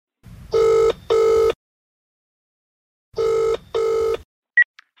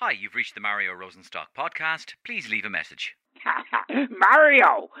Hi, you've reached the Mario Rosenstock podcast. Please leave a message.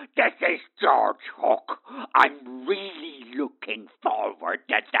 Mario, this is George Hook. I'm really looking forward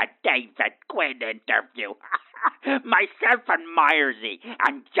to the David Quinn interview. Myself and Myersy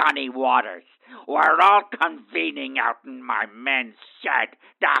and Johnny Waters, we're all convening out in my men's shed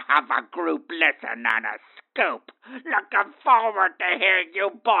to have a group listen and a scoop. Looking forward to hearing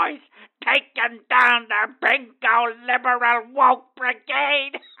you boys taking down the pinko liberal woke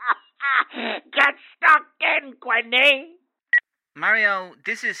brigade. Get stuck in, Quinny. Mario,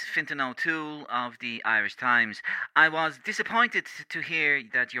 this is Fintan O'Toole of the Irish Times. I was disappointed to hear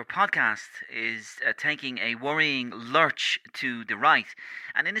that your podcast is taking a worrying lurch to the right.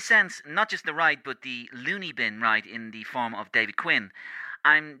 And in a sense, not just the right, but the loony bin right in the form of David Quinn.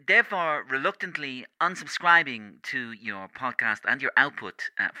 I'm therefore reluctantly unsubscribing to your podcast and your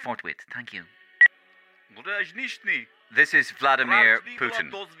output forthwith. Thank you. This is Vladimir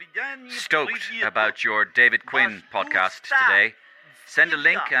Putin. Stoked about your David Quinn podcast today. Send a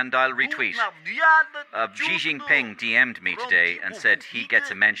link and I'll retweet. Xi Jinping DM'd me today and said he gets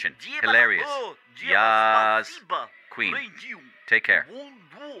a mention. Hilarious. Yas. Queen. Take care.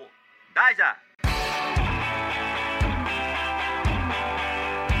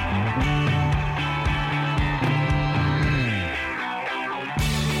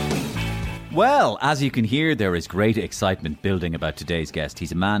 Well, as you can hear, there is great excitement building about today's guest.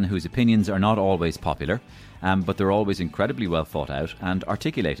 He's a man whose opinions are not always popular, but they're always incredibly well thought out and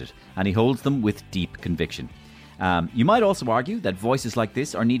articulated, and he holds them with deep conviction. You might also argue that voices like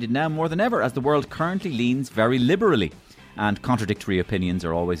this are needed now more than ever, as the world currently leans very liberally, and contradictory opinions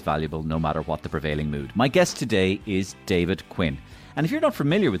are always valuable no matter what the prevailing mood. My guest today is David Quinn, and if you're not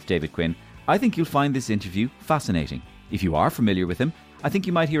familiar with David Quinn, I think you'll find this interview fascinating. If you are familiar with him, I think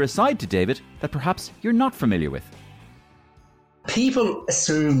you might hear a side to David that perhaps you're not familiar with. People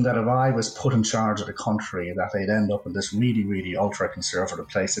assume that if I was put in charge of the country, that they'd end up in this really, really ultra-conservative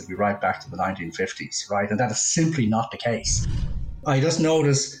place that'd be right back to the 1950s, right? And that is simply not the case. I just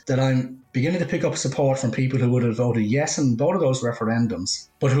noticed that I'm beginning to pick up support from people who would have voted yes in both of those referendums,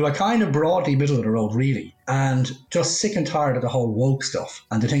 but who are kind of broadly middle of the road, really, and just sick and tired of the whole woke stuff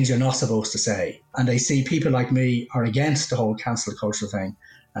and the things you're not supposed to say. And they see people like me are against the whole cancel culture thing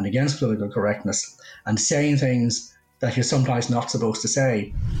and against political correctness and saying things that you're sometimes not supposed to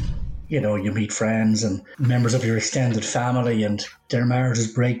say. You know, you meet friends and members of your extended family and their marriages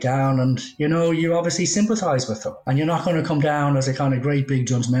break down and, you know, you obviously sympathise with them. And you're not going to come down as a kind of great big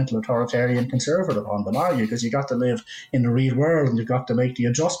judgmental authoritarian conservative on them, are you? Because you got to live in the real world and you've got to make the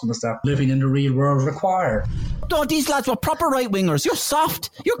adjustments that living in the real world require. Oh, these lads were proper right-wingers. You're soft.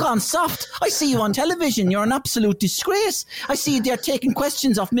 You're gone soft. I see you on television. You're an absolute disgrace. I see you there taking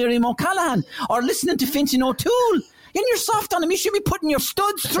questions off Miriam O'Callaghan or listening to Fintan O'Toole. And you're soft on him. You should be putting your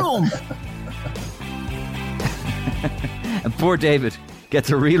studs through him. And poor David gets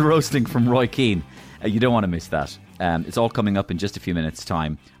a real roasting from Roy Keane. You don't want to miss that. It's all coming up in just a few minutes'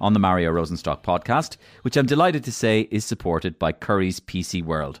 time on the Mario Rosenstock podcast, which I'm delighted to say is supported by Curry's PC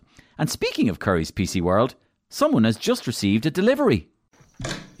World. And speaking of Curry's PC World, someone has just received a delivery.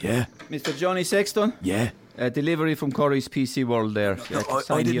 Yeah. Mr. Johnny Sexton? Yeah. A delivery from Curry's PC World there.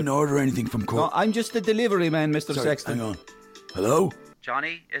 I didn't order anything from Curry. No, I'm just the delivery man, Mr. Sorry, Sexton. hang on. Hello?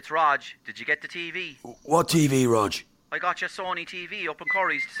 Johnny, it's Raj. Did you get the TV? What TV, Raj? I got your Sony TV up in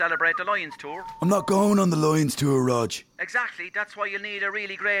Curry's to celebrate the Lions tour. I'm not going on the Lions tour, Raj. Exactly, that's why you'll need a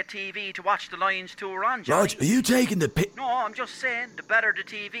really great TV to watch the Lions tour on, Johnny. Raj, are you taking the piss? No, I'm just saying, the better the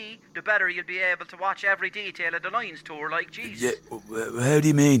TV, the better you'll be able to watch every detail of the Lions tour, like, geez. Yeah, how do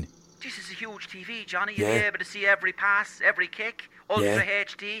you mean? This is a huge TV, Johnny. You'll Yeah. be able to see every pass, every kick, Ultra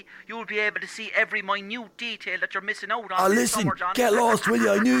HD. You'll be able to see every minute detail that you're missing out on. Oh, this listen, summer, Johnny. get lost, will you?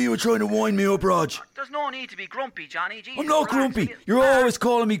 I knew you were trying to wind me up, Raj. There's no need to be grumpy, Johnny. Jesus, I'm not relax, grumpy. will you? You're Relax. always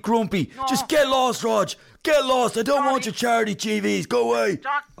calling me grumpy. No. Just get lost, Raj. Get lost. I don't Johnny. want your charity TVs. Go away.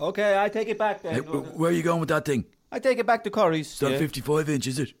 John, Okay, I take it back then. Hey, where are you going with that thing? I take it back to Curry's. Is that 55 inch,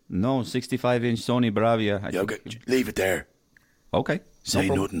 is it? No, 65-inch Sony Bravia. Yeah, okay. Leave it there. Okay. Say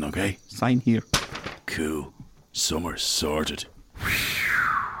No nothing, okay? Sign here. Cool. Summer sorted.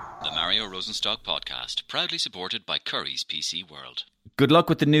 The Mario Rosenstock podcast, proudly supported by Curry's PC World. Good luck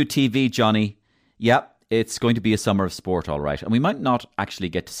with the new TV, Johnny. Yep, it's going to be a summer of sport, all right. And we might not actually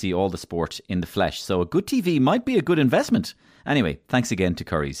get to see all the sport in the flesh, so a good TV might be a good investment. Anyway, thanks again to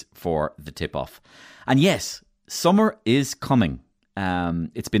Curry's for the tip-off. And yes, summer is coming.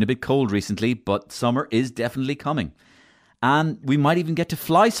 It's been a bit cold recently, but summer is definitely coming. And we might even get to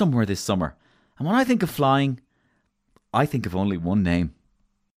fly somewhere this summer. And when I think of flying, I think of only one name.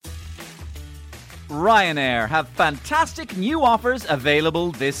 Ryanair have fantastic new offers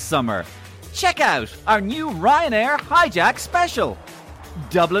available this summer. Check out our new Ryanair Hijack Special.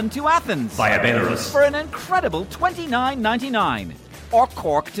 Dublin to Athens via Belarus for an incredible $29.99. Or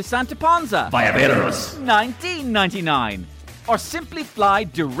Cork to Santa Ponza via Belarus $19.99. Or simply fly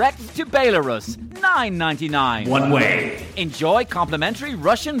direct to Belarus $9.99. one way. Enjoy complimentary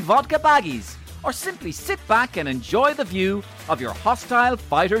Russian vodka baggies. Or simply sit back and enjoy the view of your hostile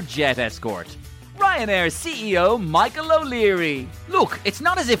fighter jet escort. Ryanair CEO Michael O'Leary. Look, it's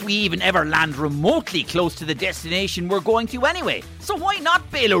not as if we even ever land remotely close to the destination we're going to anyway. So why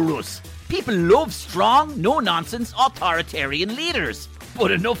not Belarus? People love strong, no-nonsense, authoritarian leaders. But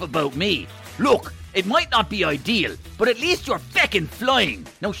enough about me. Look, it might not be ideal, but at least you're feckin' flying.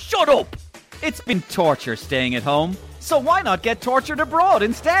 Now shut up! It's been torture staying at home, so why not get tortured abroad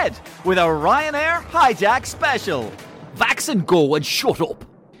instead? With a Ryanair Hijack Special. Vax and go and shut up.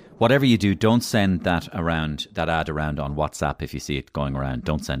 Whatever you do, don't send that ad around on WhatsApp if you see it going around.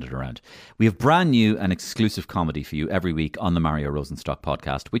 Don't send it around. We have brand new and exclusive comedy for you every week on the Mario Rosenstock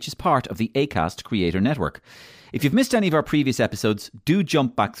podcast, which is part of the Acast Creator Network. If you've missed any of our previous episodes, do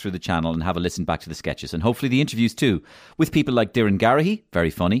jump back through the channel and have a listen back to the sketches, and hopefully the interviews too, with people like Doireann Garrahy,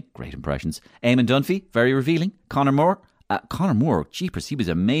 very funny, great impressions, Eamon Dunphy, very revealing, Conor Moore, jeepers, he was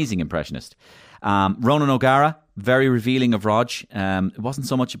an amazing impressionist. Ronan O'Gara, very revealing of Rog. It wasn't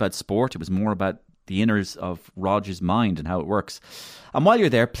so much about sport, it was more about the inners of Rog's mind and how it works. And while you're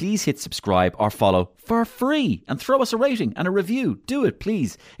there, please hit subscribe or follow for free and throw us a rating and a review. Do it,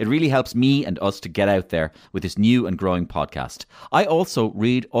 please. It really helps me and us to get out there with this new and growing podcast. I also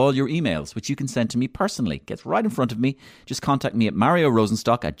read all your emails, which you can send to me personally. It gets right in front of me. Just contact me at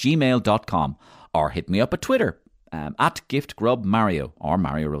mariorosenstock@gmail.com or hit me up at Twitter at giftgrubmario or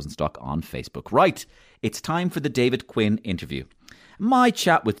Mario Rosenstock on Facebook. Right, it's time for the David Quinn interview. My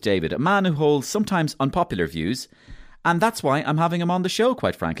chat with David, a man who holds sometimes unpopular views, and that's why I'm having him on the show,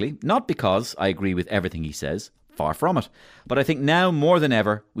 quite frankly. Not because I agree with everything he says, far from it, but I think now more than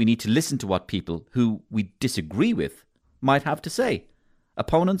ever we need to listen to what people who we disagree with might have to say.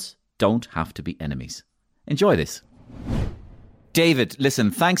 Opponents don't have to be enemies. Enjoy this. David,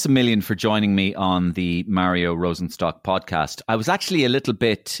 listen, thanks a million for joining me on the Mario Rosenstock podcast. I was actually a little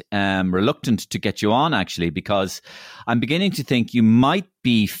bit reluctant to get you on, actually, because I'm beginning to think you might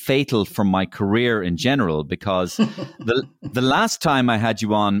be fatal for my career in general, because the last time I had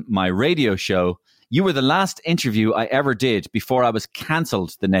you on my radio show, you were the last interview I ever did before I was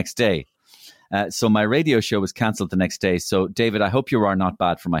cancelled the next day. So my radio show was cancelled the next day. So, David, I hope you are not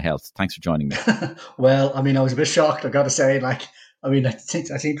bad for my health. Thanks for joining me. Well, I mean, I was a bit shocked, I got to say. I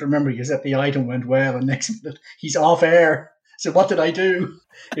seem to remember you said the item went well, and next minute he's off air. So what did I do?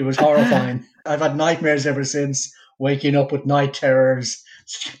 It was horrifying. I've had nightmares ever since, waking up with night terrors.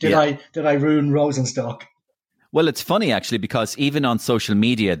 Did I ruin Rosenstock? Well, it's funny, actually, because even on social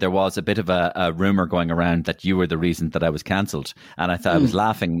media, there was a bit of a rumour going around that you were the reason that I was cancelled. And I thought I was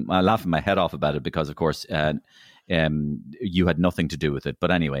laughing my head off about it because, of course, you had nothing to do with it. But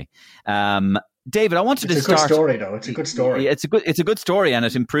anyway, David, I wanted to start. It's a good story, though. It's a good story. It's a good story, and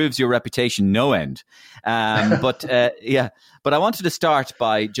it improves your reputation no end. But I wanted to start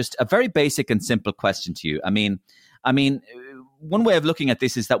by just a very basic and simple question to you. I mean, one way of looking at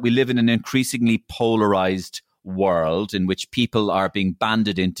this is that we live in an increasingly polarized world in which people are being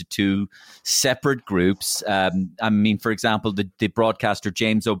banded into two separate groups. For example, the broadcaster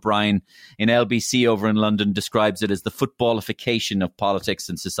James O'Brien in LBC over in London describes it as the footballification of politics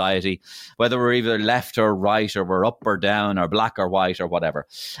and society, whether we're either left or right, or we're up or down, or black or white, or whatever.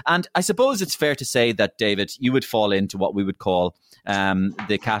 And I suppose it's fair to say that, David, you would fall into what we would call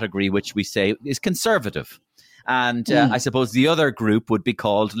the category which we say is conservative. And I suppose the other group would be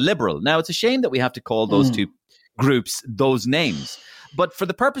called liberal. Now, it's a shame that we have to call those two groups those names, but for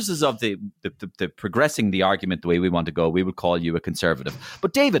the purposes of the progressing the argument the way we want to go, we would call you a conservative.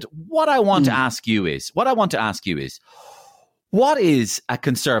 But David, what I want to ask you is, what is a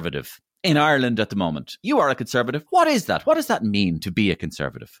conservative in Ireland at the moment? You are a conservative. What is that? What does that mean to be a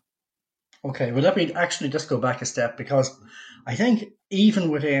conservative? Okay, well, let me actually just go back a step, because I think even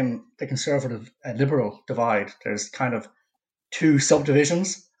within the conservative liberal divide, there's kind of two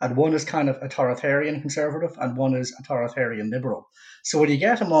subdivisions, and one is kind of authoritarian conservative and one is authoritarian liberal. So when you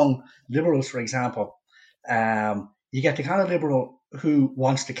get among liberals, for example, you get the kind of liberal who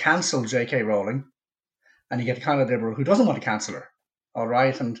wants to cancel J.K. Rowling, and you get the kind of liberal who doesn't want to cancel her. All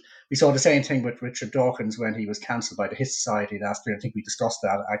right. And we saw the same thing with Richard Dawkins when he was cancelled by the Hit Society last year. I think we discussed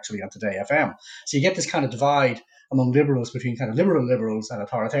that actually on Today FM. So you get this kind of divide among liberals between kind of liberal liberals and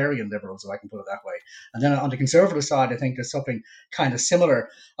authoritarian liberals, if I can put it that way. And then on the conservative side, I think there's something kind of similar.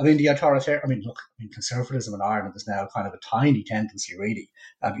 I mean, conservatism in Ireland is now kind of a tiny tendency, really.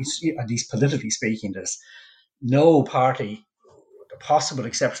 At least politically speaking, there's no party, the possible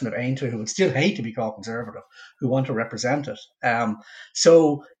exception of Aintree, who would still hate to be called conservative, who want to represent it.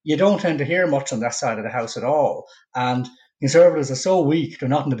 So you don't tend to hear much on that side of the house at all. And conservatives are so weak, they're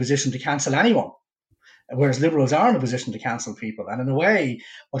not in a position to cancel anyone, whereas liberals are in a position to cancel people. And in a way,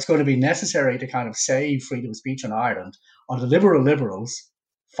 what's going to be necessary to kind of save freedom of speech in Ireland are the liberal liberals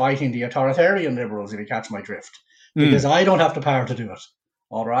fighting the authoritarian liberals, if you catch my drift. Because I don't have the power to do it,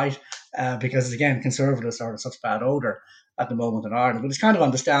 all right? Because, again, conservatives are in such bad odour at the moment in Ireland. But it's kind of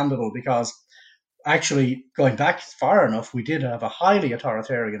understandable because actually, going back far enough, we did have a highly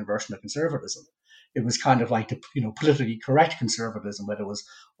authoritarian version of conservatism. It was kind of like the politically correct conservatism, where it was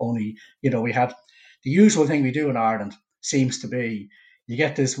only, we had the usual thing we do in Ireland seems to be you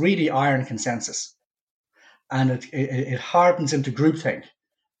get this really iron consensus, and it hardens into groupthink,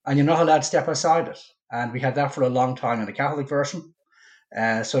 and you're not allowed to step outside it. And we had that for a long time in the Catholic version.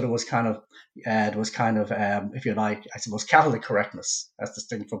 So there was kind of, if you like, I suppose, Catholic correctness as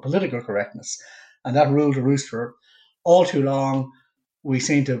distinct from political correctness. And that ruled the roost for all too long. We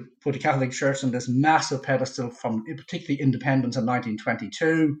seem to put the Catholic Church on this massive pedestal from particularly independence in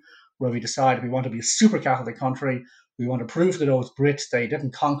 1922, where we decided we want to be a super Catholic country. We want to prove to those Brits they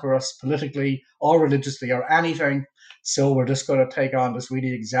didn't conquer us politically or religiously or anything. So we're just going to take on this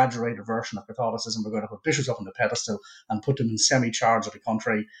really exaggerated version of Catholicism. We're going to put bishops up on the pedestal and put them in semi-charge of the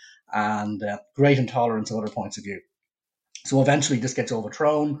country, and great intolerance of other points of view. So eventually this gets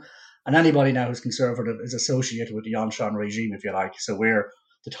overthrown, and anybody now who's conservative is associated with the Anshan regime, if you like. So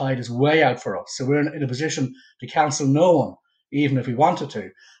the tide is way out for us. So we're in a position to cancel no one, even if we wanted to.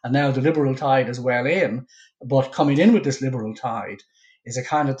 And now the liberal tide is well in, but coming in with this liberal tide is a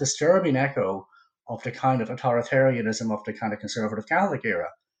kind of disturbing echo of the kind of authoritarianism of the kind of conservative Catholic era.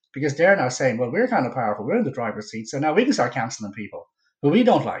 Because they're now saying, well, we're kind of powerful, we're in the driver's seat, so now we can start cancelling people who we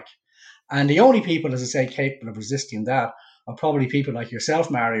don't like. And the only people, as I say, capable of resisting that are probably people like yourself,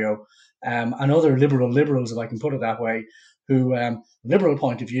 Mario, and other liberals, if I can put it that way, who, liberal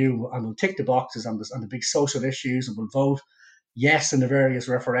point of view, and will tick the boxes on the big social issues and will vote yes in the various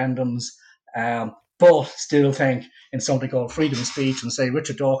referendums, but still think in something called freedom of speech and say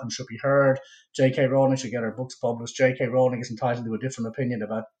Richard Dawkins should be heard, J.K. Rowling should get her books published, J.K. Rowling is entitled to a different opinion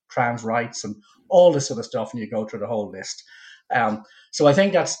about trans rights and all this sort of stuff, and you go through the whole list. So I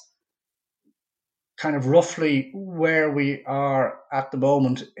think that's kind of roughly where we are at the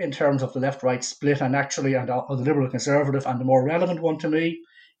moment in terms of the left-right split, and actually, and the liberal conservative, and the more relevant one to me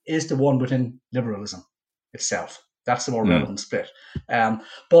is the one within liberalism itself. That's the more relevant split.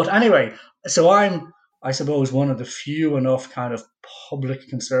 But anyway, so I'm, I suppose, one of the few enough kind of public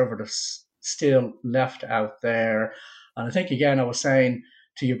conservatives still left out there. And I think, again, I was saying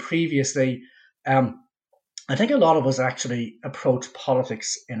to you previously, I think a lot of us actually approach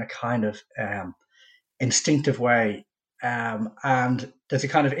politics in a kind of instinctive way. And there's a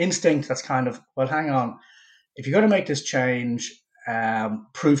kind of instinct that's kind of, well, hang on, if you're going to make this change,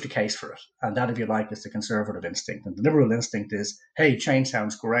 prove the case for it. And that, if you like, is the conservative instinct. And the liberal instinct is, hey, change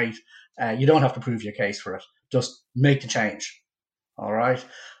sounds great. You don't have to prove your case for it. Just make the change. All right.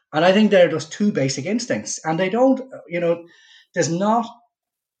 And I think they're just two basic instincts. And they don't, there's not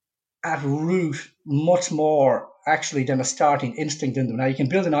at root much more actually than a starting instinct in them. Now, you can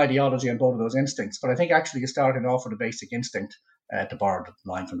build an ideology on both of those instincts, but I think actually you're starting off with a basic instinct, to borrow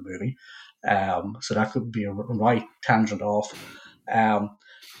the line from the movie. So that could be a right tangent off.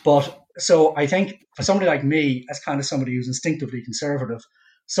 But so I think for somebody like me, as kind of somebody who's instinctively conservative,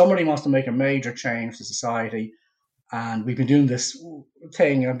 somebody wants to make a major change to society, and we've been doing this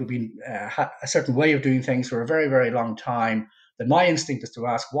thing, and we've been a certain way of doing things for a very, very long time, then my instinct is to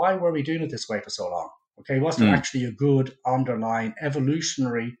ask, why were we doing it this way for so long? Okay, was there actually a good underlying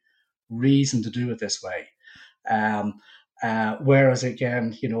evolutionary reason to do it this way? Whereas,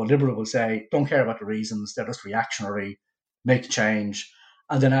 again, a liberal will say, don't care about the reasons, they're just reactionary, make a change.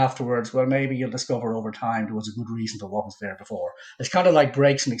 And then afterwards, well, maybe you'll discover over time there was a good reason for what was there before. It's kind of like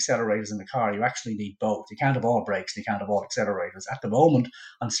brakes and accelerators in the car. You actually need both. You can't have all brakes, and you can't have all accelerators. At the moment,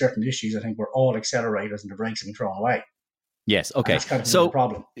 on certain issues, I think we're all accelerators and the brakes have been thrown away. Yes, okay. And that's kind of the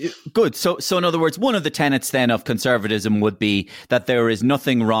problem. Good. So in other words, one of the tenets then of conservatism would be that there is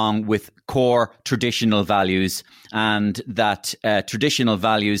nothing wrong with core traditional values, and that traditional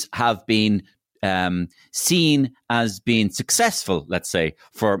values have been seen as being successful, let's say,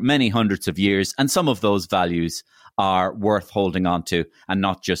 for many hundreds of years. And some of those values are worth holding on to and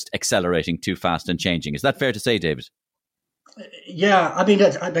not just accelerating too fast and changing. Is that fair to say, David? Yeah, I mean,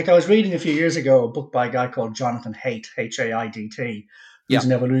 like I was reading a few years ago a book by a guy called Jonathan Haidt, Haidt, who's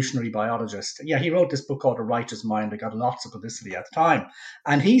an evolutionary biologist. Yeah, he wrote this book called A Righteous Mind that got lots of publicity at the time.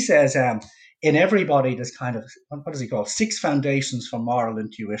 And he says in everybody there's kind of, what does he call, 6 foundations for moral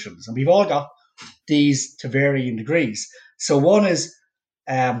intuitions. And we've all got these to varying degrees. So one is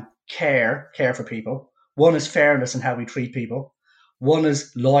care for people. One is fairness in how we treat people. One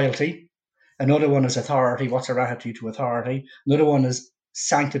is loyalty. Another one is authority. What's our attitude to authority? Another one is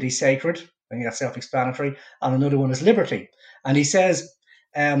sanctity, sacred. I think that's self-explanatory. And another one is liberty. And he says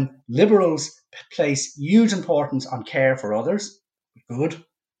liberals place huge importance on care for others, good,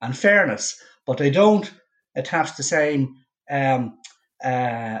 and fairness, but they don't attach the same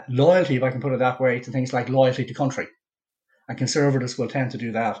loyalty, if I can put it that way, to things like loyalty to country. And conservatives will tend to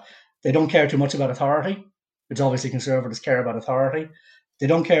do that. They don't care too much about authority, which obviously conservatives care about authority. They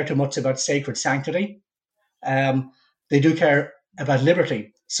don't care too much about sacred sanctity. They do care about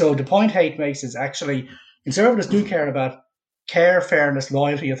liberty. So the point Haidt makes is actually conservatives do care about care, fairness,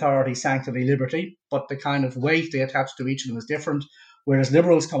 loyalty, authority, sanctity, liberty, but the kind of weight they attach to each of them is different, whereas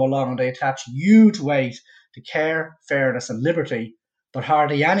liberals come along and they attach huge weight to care, fairness and liberty, but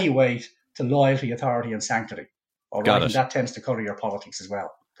hardly any weight to loyalty, authority and sanctity. All right, and that tends to colour your politics as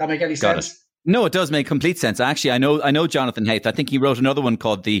well. Does that make any sense? No, it does make complete sense. Actually, I know Jonathan Haidt. I think he wrote another one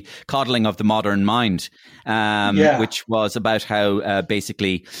called The Coddling of the Modern Mind, which was about how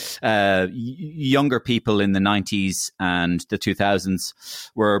basically younger people in the 90s and the 2000s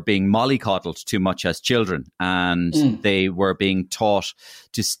were being mollycoddled too much as children, and they were being taught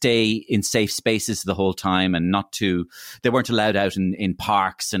to stay in safe spaces the whole time and they weren't allowed out in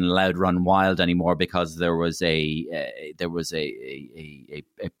parks and allowed run wild anymore because there was a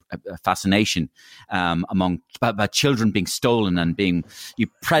fascination about children being stolen and being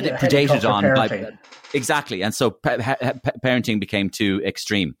predated on by exactly, and so parenting became too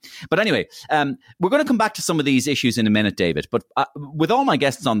extreme. But anyway, we're going to come back to some of these issues in a minute, David. But with all my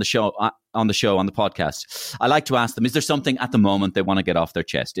guests on the podcast, I like to ask them: is there something at the moment they want to get off their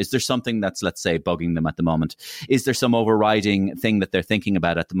chest? Is there something that's, let's say, bugging them at the moment? Is there some overriding thing that they're thinking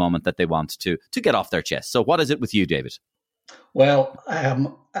about at the moment that they want to get off their chest? So, what is it with you, David? Well,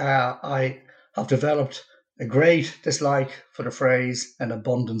 I have developed a great dislike for the phrase "an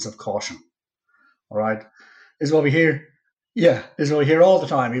abundance of caution." All right, this is what we hear. Yeah, this is what we hear all the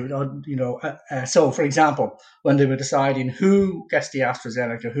time. So, for example, when they were deciding who gets the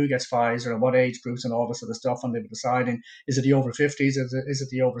AstraZeneca, who gets Pfizer, and what age groups, and all this sort of stuff, when they were deciding, is it the over 50s, is it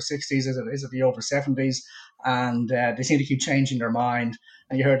the over 60s, is it the over 70s, and they seem to keep changing their mind.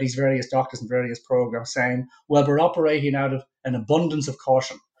 And you heard these various doctors and various programs saying, well, we're operating out of an abundance of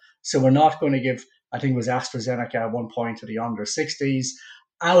caution. So we're not going to give, I think it was AstraZeneca at one point, to the under 60s,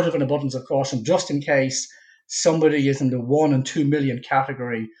 out of an abundance of caution, just in case somebody is in the 1 in 2 million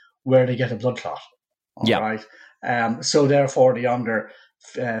category where they get a blood clot. All right. So therefore, the under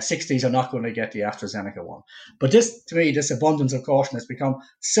 60s are not going to get the AstraZeneca one. But this, to me, this abundance of caution has become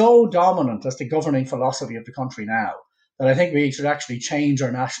so dominant as the governing philosophy of the country now that I think we should actually change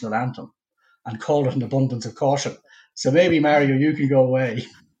our national anthem and call it an abundance of caution. So maybe, Mario, you can go away.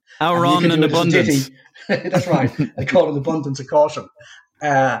 Our on an abundance. That's right. I call it abundance of caution.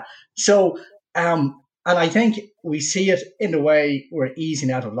 And I think we see it in the way we're easing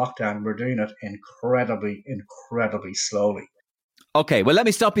out of lockdown. We're doing it incredibly, incredibly slowly. Okay, well, let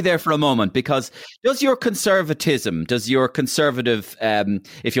me stop you there for a moment, because does your conservatism, does your conservative,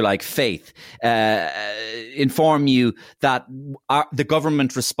 if you like, faith inform you that the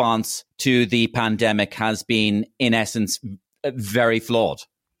government response to the pandemic has been, in essence, very flawed?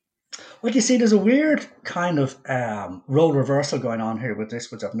 Well, you see, there's a weird kind of role reversal going on here with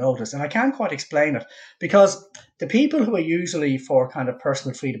this, which I've noticed, and I can't quite explain it, because the people who are usually for kind of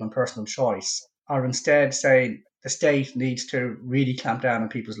personal freedom and personal choice are instead saying the state needs to really clamp down on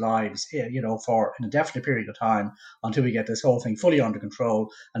people's lives, for an indefinite period of time until we get this whole thing fully under control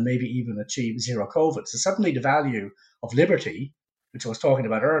and maybe even achieve zero COVID. So suddenly the value of liberty, which I was talking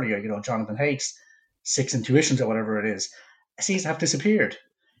about earlier, Jonathan Haidt's 6 intuitions or whatever it is, seems to have disappeared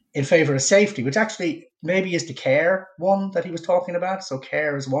in favor of safety, which actually maybe is the care one that he was talking about. So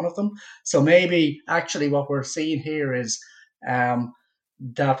care is one of them. So maybe actually what we're seeing here is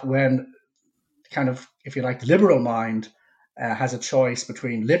that when kind of, if you like, the liberal mind has a choice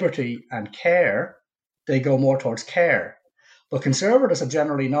between liberty and care, they go more towards care. But conservatives are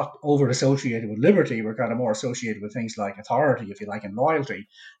generally not over-associated with liberty. We're kind of more associated with things like authority, if you like, and loyalty.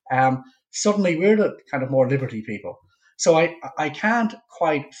 suddenly we're the kind of more liberty people. So I can't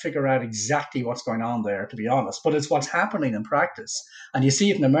quite figure out exactly what's going on there, to be honest, but it's what's happening in practice. And you see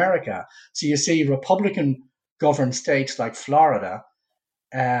it in America. So you see Republican governed states like Florida.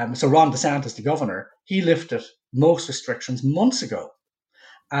 So Ron DeSantis, the governor, he lifted most restrictions months ago.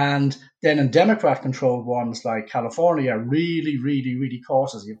 And then in Democrat controlled ones like California, really, really, really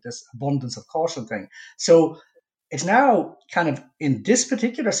cautious. You have this abundance of caution thing. So it's now kind of in this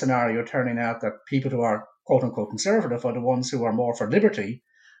particular scenario turning out that people who are quote unquote conservative are the ones who are more for liberty.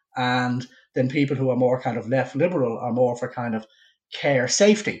 And then people who are more kind of left liberal are more for kind of care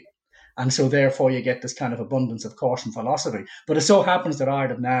safety. And so therefore you get this kind of abundance of caution philosophy. But it so happens that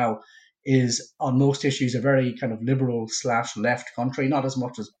Ireland now is on most issues a very kind of liberal / left country, not as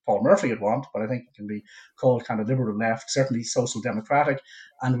much as Paul Murphy would want, but I think it can be called kind of liberal left, certainly social democratic.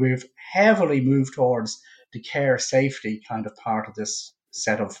 And we've heavily moved towards the care safety kind of part of this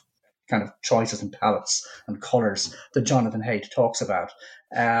set of kind of choices and palettes and colours that Jonathan Haidt talks about.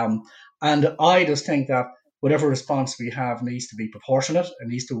 And I just think that whatever response we have needs to be proportionate. It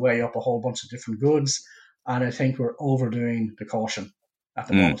needs to weigh up a whole bunch of different goods. And I think we're overdoing the caution at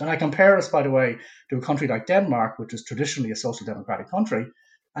the moment. And I compare us, by the way, to a country like Denmark, which is traditionally a social democratic country,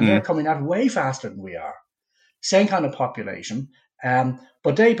 and they're coming out way faster than we are. Same kind of population,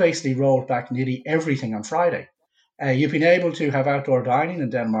 but they basically rolled back nearly everything on Friday. You've been able to have outdoor dining in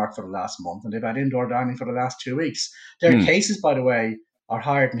Denmark for the last month, and they've had indoor dining for the last 2 weeks. Their cases, by the way, are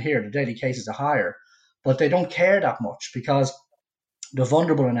higher than here. The daily cases are higher, but they don't care that much because the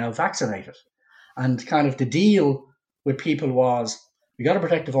vulnerable are now vaccinated. And kind of the deal with people was, we got to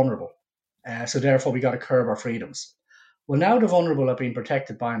protect the vulnerable. So therefore, we got to curb our freedoms. Well, now the vulnerable are being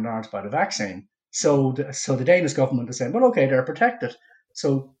protected by and large by the vaccine. So the Danish government is saying, well, okay, they're protected.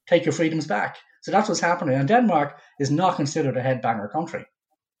 So take your freedoms back. So that's what's happening. And Denmark is not considered a headbanger country.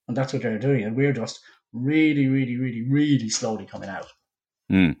 And that's what they're doing. And we're just really, really, really, really slowly coming out.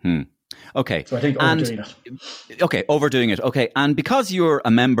 Mm-hmm. Okay. So I think overdoing it. Okay, overdoing it. Okay, and because you're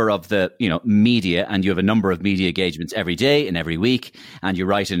a member of the media, and you have a number of media engagements every day and every week, and you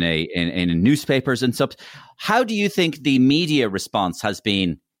write in newspapers and stuff, how do you think the media response has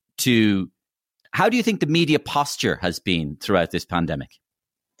been to? How do you think the media posture has been throughout this pandemic?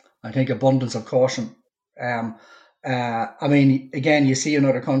 I think abundance of caution. I mean, again, you see in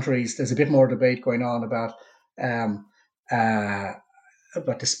other countries, there's a bit more debate going on about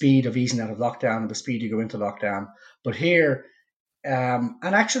the speed of easing out of lockdown and the speed you go into lockdown. But here, and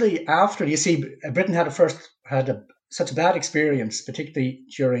actually after, you see, Britain had such a bad experience, particularly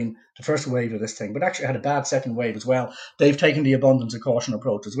during the first wave of this thing, but actually had a bad second wave as well. They've taken the abundance of caution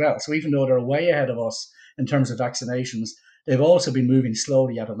approach as well. So even though they're way ahead of us in terms of vaccinations, they've also been moving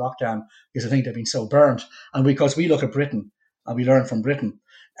slowly out of lockdown because I think they've been so burnt. And because we look at Britain and we learn from Britain.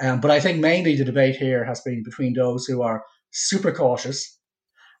 But I think mainly the debate here has been between those who are super cautious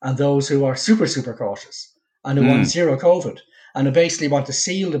and those who are super, super cautious and who want zero COVID and who basically want to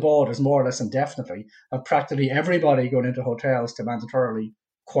seal the borders more or less indefinitely, have practically everybody going into hotels to mandatorily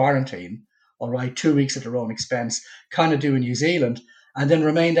quarantine, all right, 2 weeks at their own expense, kind of do in New Zealand, and then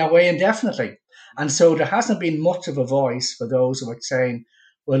remain that way indefinitely. And so there hasn't been much of a voice for those who are saying,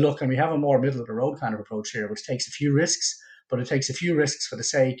 well, look, and we have a more middle-of-the-road kind of approach here, which takes a few risks, but it takes a few risks for the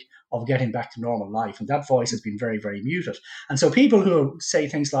sake of getting back to normal life. And that voice has been very, very muted. And so people who say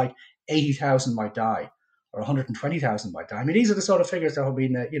things like 80,000 might die or 120,000 might die, I mean, these are the sort of figures that have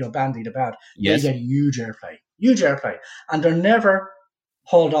been, bandied about. Yes. They get huge airplay. And they're never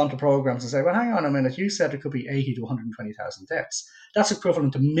hauled on to programs and say, well, hang on a minute, you said it could be 80 to 120,000 deaths. That's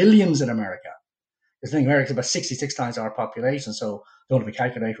equivalent to millions in America. Because I think America is about 66 times our population, so I don't have a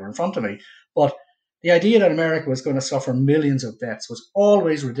calculator in front of me. But the idea that America was going to suffer millions of deaths was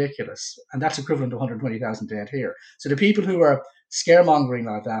always ridiculous, and that's equivalent to 120,000 dead here. So the people who are scaremongering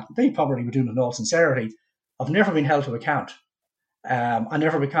like that, they probably were doing it in all sincerity, have never been held to account. I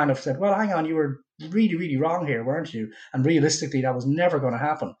never be kind of said, well, hang on, you were really, really wrong here, weren't you? And realistically, that was never going to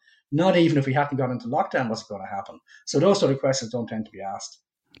happen. Not even if we hadn't gone into lockdown was it going to happen. So those sort of questions don't tend to be asked.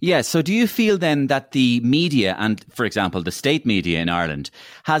 Yeah, so do you feel then that the media and, for example, the state media in Ireland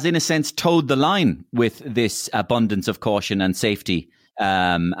has, in a sense, towed the line with this abundance of caution and safety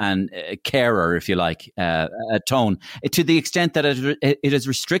and carer, if you like, a tone, to the extent that it has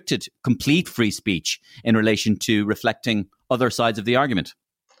restricted complete free speech in relation to reflecting other sides of the argument?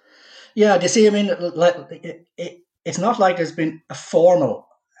 Yeah, you see, I mean, it's not like there's been a formal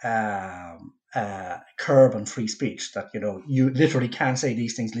curb on free speech that, you literally can't say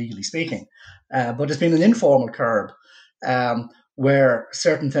these things legally speaking. But there's been an informal curb where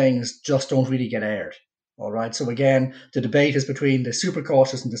certain things just don't really get aired. All right. So again, the debate is between the super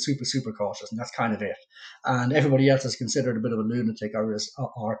cautious and the super cautious, and that's kind of it. And everybody else is considered a bit of a lunatic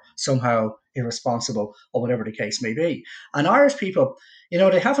or somehow irresponsible or whatever the case may be. And Irish people,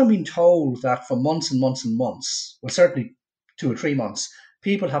 they haven't been told that for months and months and months, well, certainly 2 or 3 months,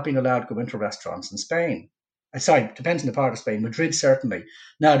 people have been allowed to go into restaurants in Spain. Sorry, depends on the part of Spain. Madrid, certainly.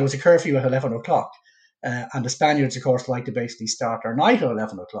 Now, there was a curfew at 11 o'clock. And the Spaniards, of course, like to basically start their night at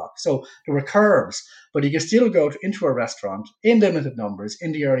 11 o'clock. So there were curbs, but you can still go into a restaurant in limited numbers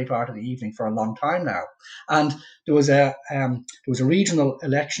in the early part of the evening for a long time now. And there was a regional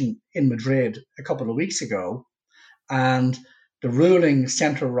election in Madrid a couple of weeks ago, and the ruling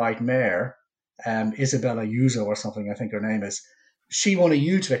centre-right mayor, Isabella Ayuso or something, I think her name is, she won a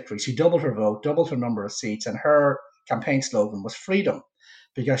huge victory. She doubled her vote, doubled her number of seats, and her campaign slogan was freedom,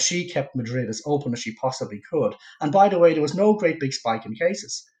 because she kept Madrid as open as she possibly could. And by the way, there was no great big spike in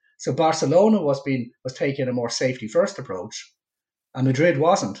cases. So Barcelona was taking a more safety first approach, and Madrid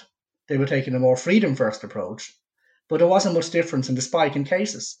wasn't. They were taking a more freedom first approach, but there wasn't much difference in the spike in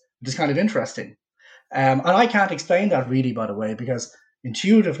cases, which is kind of interesting. And I can't explain that really, by the way, because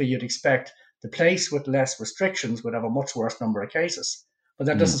intuitively you'd expect the place with less restrictions would have a much worse number of cases. But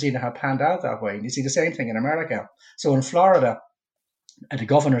that doesn't seem to have panned out that way. And you see the same thing in America. So in Florida, and the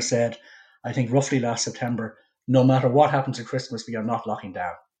governor said, I think roughly last September, no matter what happens at Christmas, we are not locking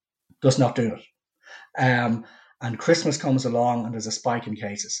down. Just not doing it. And Christmas comes along and there's a spike in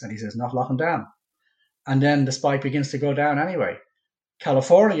cases. And he says, not locking down. And then the spike begins to go down anyway.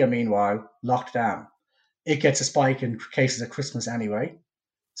 California, meanwhile, locked down. It gets a spike in cases at Christmas anyway.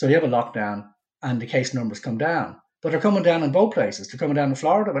 So you have a lockdown and the case numbers come down. But they're coming down in both places. They're coming down in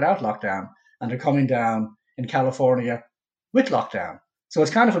Florida without lockdown, and they're coming down in California with lockdown. So it's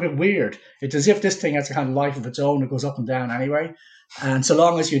kind of a bit weird. It's as if this thing has a kind of life of its own. It goes up and down anyway. And so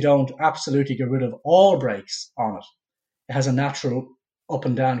long as you don't absolutely get rid of all brakes on it, it has a natural up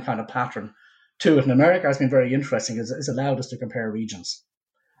and down kind of pattern to it. And America has been very interesting. It's allowed us to compare regions.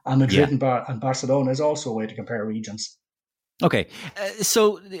 And Madrid and Barcelona is also a way to compare regions. Okay,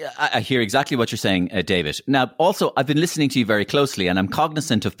 so I hear exactly what you're saying, David. Now, also, I've been listening to you very closely, and I'm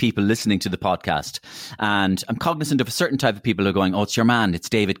cognizant of people listening to the podcast, and I'm cognizant of a certain type of people who are going, oh, it's your man, it's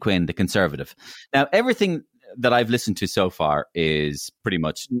David Quinn, the Conservative. Now, everything that I've listened to so far is pretty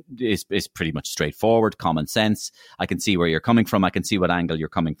much straightforward, common sense. I can see where you're coming from. I can see what angle you're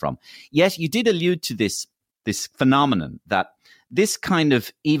coming from. Yet, you did allude to this phenomenon that this kind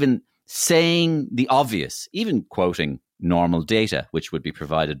of even saying the obvious, even quoting normal data, which would be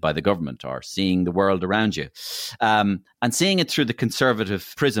provided by the government, or seeing the world around you, and seeing it through the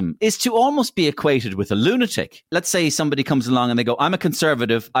conservative prism, is to almost be equated with a lunatic. Let's say somebody comes along and they go, I'm a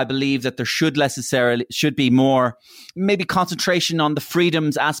conservative. I believe that there should be more, maybe concentration on the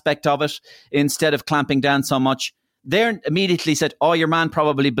freedoms aspect of it instead of clamping down so much. They're immediately said, oh, your man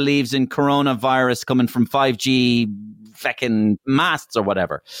probably believes in coronavirus coming from 5G feckin' masts or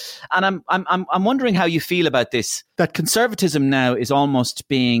whatever. And I'm wondering how you feel about this, that conservatism now is almost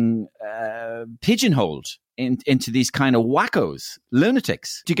being pigeonholed into these kind of wackos,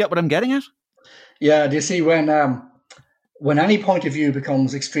 lunatics. Do you get what I'm getting at? Yeah, do you see when any point of view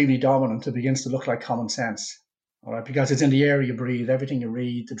becomes extremely dominant, it begins to look like common sense. All right, because it's in the air you breathe, everything you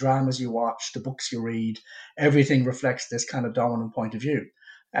read, the dramas you watch, the books you read, everything reflects this kind of dominant point of view.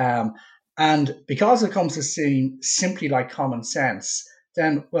 And because it comes to seem simply like common sense,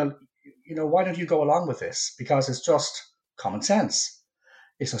 then, well, why don't you go along with this? Because it's just common sense.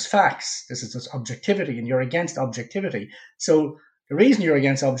 It's just facts. This is just objectivity, and you're against objectivity. So the reason you're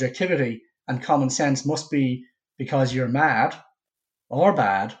against objectivity and common sense must be because you're mad or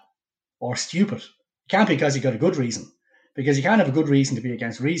bad or stupid. It can't be because you got a good reason, because you can't have a good reason to be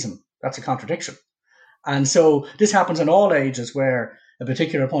against reason. That's a contradiction. And so this happens in all ages where a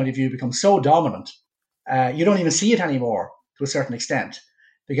particular point of view becomes so dominant, you don't even see it anymore to a certain extent,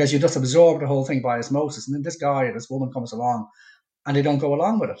 because you just absorb the whole thing by osmosis. And then this guy or this woman comes along and they don't go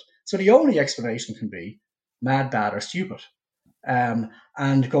along with it. So the only explanation can be mad, bad, or stupid. And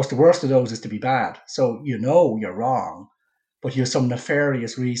of course, the worst of those is to be bad. So you're wrong, but you have some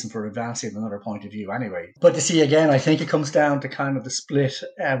nefarious reason for advancing another point of view anyway. But you see, again, I think it comes down to kind of the split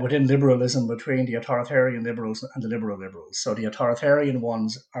within liberalism between the authoritarian liberals and the liberal liberals. So the authoritarian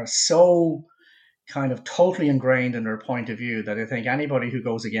ones are so kind of totally ingrained in their point of view that I think anybody who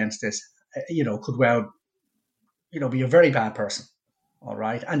goes against this, could well, be a very bad person. All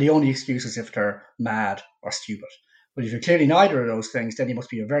right. And the only excuse is if they're mad or stupid. But if you're clearly neither of those things, then you must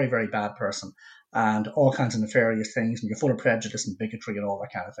be a very, very bad person, and all kinds of nefarious things, and you're full of prejudice and bigotry and all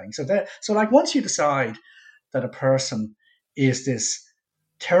that kind of thing. So once you decide that a person is this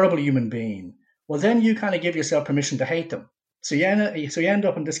terrible human being, well, then you kind of give yourself permission to hate them. So you end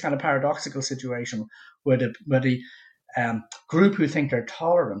up in this kind of paradoxical situation where the group who think they're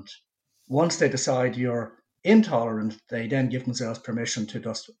tolerant, once they decide you're intolerant, they then give themselves permission to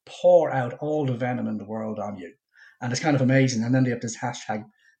just pour out all the venom in the world on you. And it's kind of amazing. And then they have this hashtag,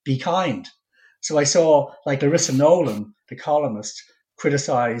 be kind. So I saw like Larissa Nolan, the columnist,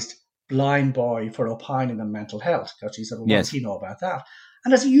 criticized Blind Boy for opining on mental health because she said, well, what does he know about that?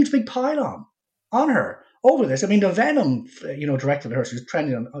 And there's a huge big pile on her over this. I mean, the venom, directed at her, she was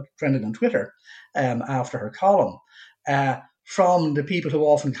trending on Twitter after her column, from the people who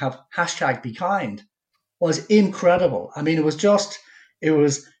often have hashtag be kind, was incredible. I mean, it was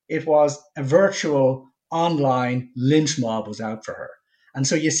a virtual online lynch mob was out for her. And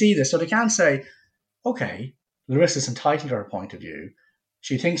so you see this. So they can't say, okay, Larissa's entitled to her point of view.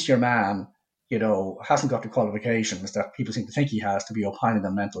 She thinks your man, hasn't got the qualifications that people seem to think he has to be opining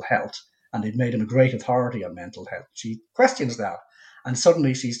on mental health. And they've made him a great authority on mental health. She questions that. And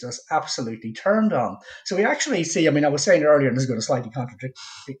suddenly she's just absolutely turned on. So we actually see, I was saying earlier, and this is going to slightly contradict,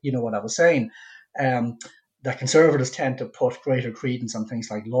 what I was saying, that conservatives tend to put greater credence on things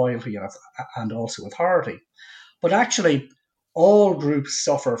like loyalty and also authority. But actually, all groups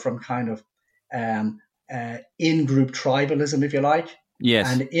suffer from kind of in-group tribalism, if you like.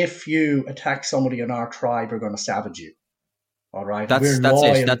 Yes. And if you attack somebody in our tribe, we're going to savage you. All right. That's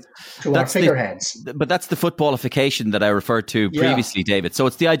loyal it. to our figureheads. But that's the footballification that I referred to previously, David. So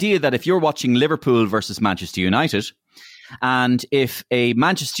it's the idea that if you're watching Liverpool versus Manchester United, and if a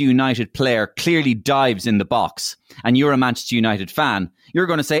Manchester United player clearly dives in the box and you're a Manchester United fan, you're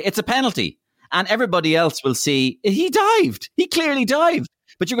going to say it's a penalty. And everybody else will see he dived. He clearly dived.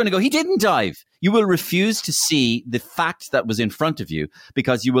 But you're going to go, he didn't dive. You will refuse to see the fact that was in front of you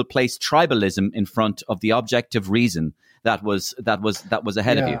because you will place tribalism in front of the objective reason that was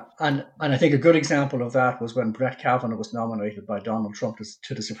ahead of you. And I think a good example of that was when Brett Kavanaugh was nominated by Donald Trump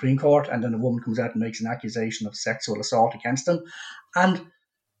to the Supreme Court, and then a woman comes out and makes an accusation of sexual assault against him. And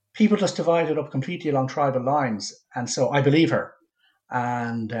people just divided up completely along tribal lines. And so I believe her.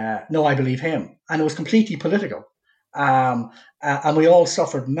 And no, I believe him. And it was completely political. And we all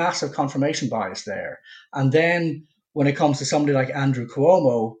suffered massive confirmation bias there. And then when it comes to somebody like Andrew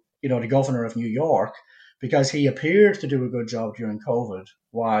Cuomo, the governor of New York, because he appeared to do a good job during COVID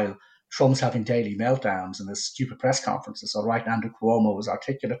while Trump's having daily meltdowns and his stupid press conferences. All right, Andrew Cuomo was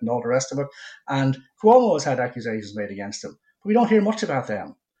articulate and all the rest of it. And Cuomo has had accusations made against him. But we don't hear much about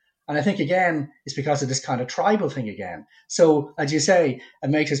them. And I think, again, it's because of this kind of tribal thing again. So, as you say, it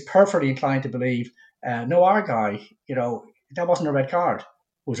makes us perfectly inclined to believe, no, our guy, that wasn't a red card.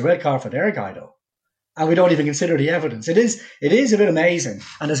 It was a red card for their guy, though. And we don't even consider the evidence. It is a bit amazing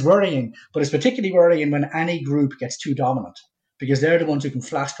and it's worrying, but it's particularly worrying when any group gets too dominant because they're the ones who can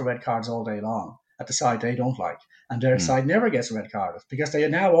flash the red cards all day long at the side they don't like. And their side never gets a red card because they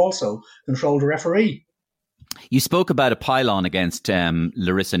now also control the referee. You spoke about a pylon against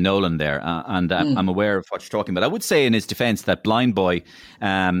Larissa Nolan there, and I'm aware of what you're talking about. I would say in his defence that Blind Boy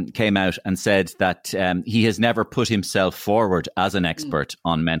came out and said that he has never put himself forward as an expert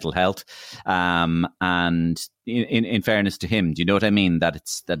on mental health. And in fairness to him, do you know what I mean? That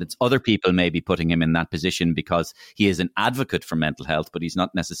it's other people maybe putting him in that position because he is an advocate for mental health, but he's not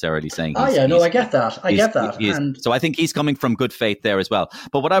necessarily saying. I get that. I get that. So I think he's coming from good faith there as well.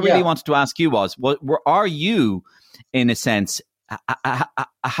 But what I really wanted to ask you was, are you, in a sense,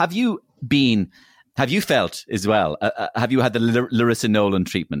 have you felt as well? Have you had the Larissa Nolan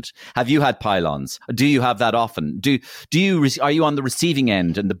treatment? Have you had pylons? Do you have that often? Are you on the receiving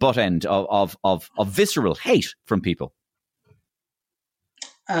end and the butt end of visceral hate from people?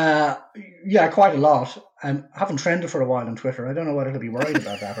 Yeah, quite a lot. I haven't trended for a while on Twitter. I don't know whether to be worried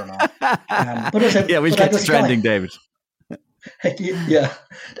about that or not. We'll get to trending, David. Yeah,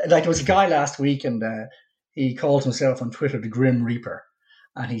 like there was a guy last week, and he calls himself on Twitter the Grim Reaper,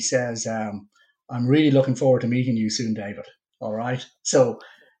 and he says, "I'm really looking forward to meeting you soon, David." All right, so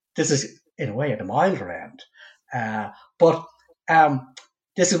this is in a way at the milder end, but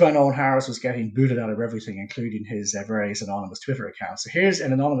this is when Owen Harris was getting booted out of everything, including his various anonymous Twitter accounts. So here's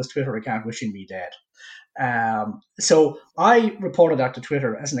an anonymous Twitter account wishing me dead. So I reported that to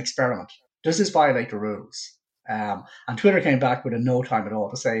Twitter as an experiment. Does this violate the rules? And Twitter came back with a no time at all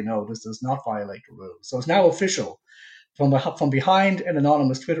to say, no, this does not violate the rules. So it's now official. From behind an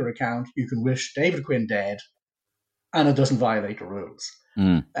anonymous Twitter account, you can wish David Quinn dead, and it doesn't violate the rules,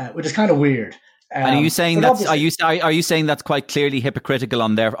 which is kind of weird. And are you saying are you saying that's quite clearly hypocritical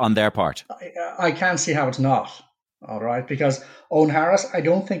on their part? I can't see how it's not. All right, because Owen Harris, I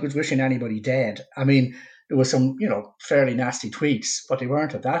don't think was wishing anybody dead. I mean, there was some fairly nasty tweets, but they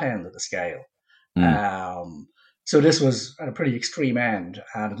weren't at that end of the scale. So this was at a pretty extreme end,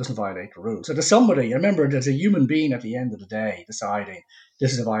 and it doesn't violate the rules. So there's somebody, remember, there's a human being at the end of the day deciding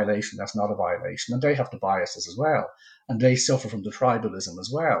this is a violation, that's not a violation, and they have to biases as well, and they suffer from the tribalism as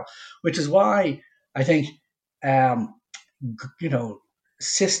well, which is why I think,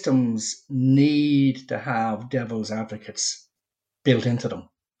 systems need to have devil's advocates built into them.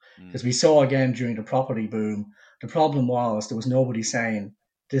 Because we saw again during the property boom, the problem was there was nobody saying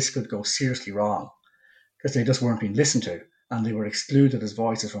this could go seriously wrong, because they just weren't being listened to, and they were excluded as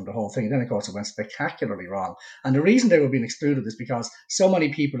voices from the whole thing. And then, of course, it went spectacularly wrong. And the reason they were being excluded is because so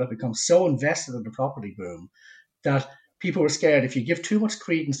many people have become so invested in the property boom that people were scared if you give too much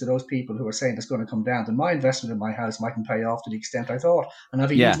credence to those people who are saying it's going to come down, then my investment in my house mightn't pay off to the extent I thought, and have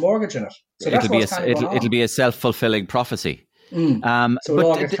a huge mortgage in it. So it'll be a self-fulfilling prophecy. So it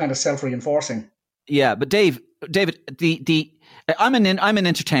all gets kind of self-reinforcing. Yeah, but David, I'm in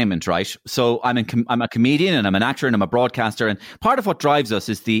entertainment, right? So I'm a comedian, and I'm an actor, and I'm a broadcaster, and part of what drives us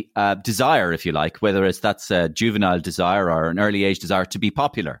is the desire, if you like, whether that's a juvenile desire or an early age desire to be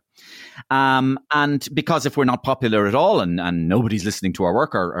popular. And because if we're not popular at all, and nobody's listening to our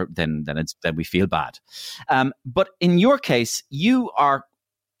work, then we feel bad. But in your case, you are,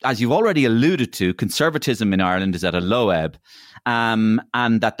 as you've already alluded to, conservatism in Ireland is at a low ebb, and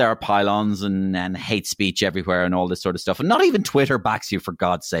that there are pylons and hate speech everywhere and all this sort of stuff. And not even Twitter backs you, for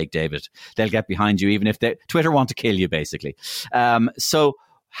God's sake, David. They'll get behind you even if Twitter want to kill you, basically. So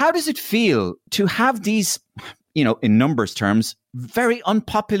how does it feel to have these, in numbers terms, very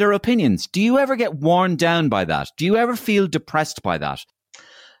unpopular opinions? Do you ever get worn down by that? Do you ever feel depressed by that?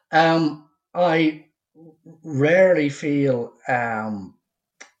 I rarely feel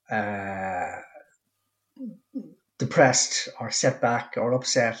depressed or set back or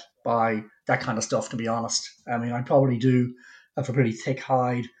upset by that kind of stuff, to be honest. I mean, I probably do have a pretty thick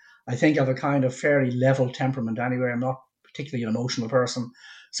hide. I think I have a kind of fairly level temperament anyway. I'm not particularly an emotional person.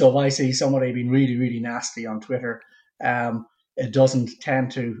 So if I see somebody being really, really nasty on Twitter, it doesn't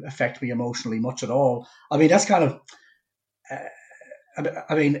tend to affect me emotionally much at all. I mean, that's kind of,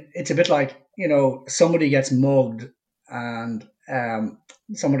 it's a bit like, somebody gets mugged and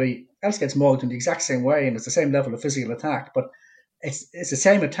somebody else gets mugged in the exact same way, and it's the same level of physical attack, but it's the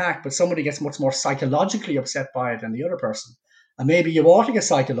same attack, but somebody gets much more psychologically upset by it than the other person. And maybe you ought to get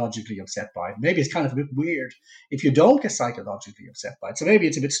psychologically upset by it. Maybe it's kind of a bit weird if you don't get psychologically upset by it. So maybe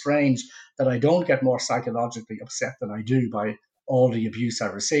it's a bit strange that I don't get more psychologically upset than I do by all the abuse I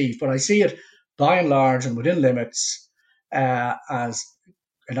receive. But I see it by and large and within limits as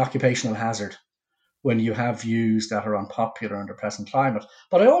an occupational hazard when you have views that are unpopular in the present climate.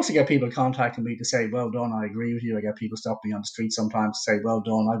 But I also get people contacting me to say, well done, I agree with you. I get people stopping me on the street sometimes to say, well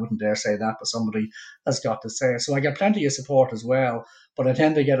done, I wouldn't dare say that, but somebody has got to say it. So I get plenty of support as well, but I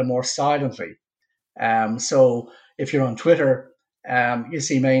tend to get it more silently. So if you're on Twitter, you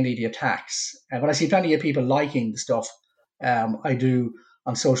see mainly the attacks. But I see plenty of people liking the stuff I do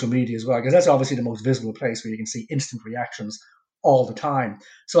on social media as well, because that's obviously the most visible place where you can see instant reactions all the time.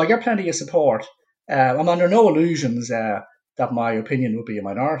 So I get plenty of support. I'm under no illusions that my opinion would be a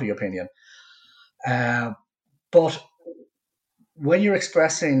minority opinion. But when you're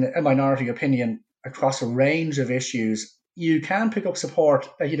expressing a minority opinion across a range of issues, you can pick up support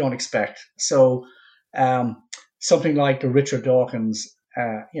that you don't expect. So something like the Richard Dawkins,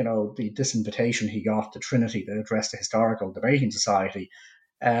 the disinvitation he got to Trinity to address the Historical Debating Society,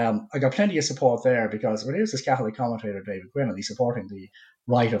 I got plenty of support there because here's this Catholic commentator, David Quinn, and he's supporting the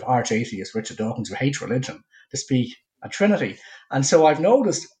right of arch-atheist Richard Dawkins, who hates religion, to speak at Trinity. And so I've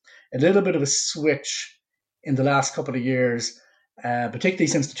noticed a little bit of a switch in the last couple of years, particularly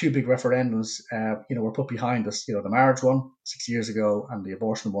since the two big referendums, were put behind us, the marriage one 6 years ago and the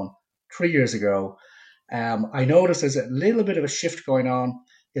abortion one 3 years ago. I noticed there's a little bit of a shift going on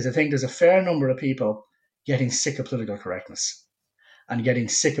because I think there's a fair number of people getting sick of political correctness and getting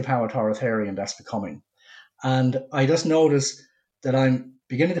sick of how authoritarian that's becoming. And I just noticed that I'm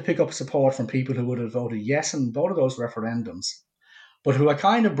beginning to pick up support from people who would have voted yes in both of those referendums, but who are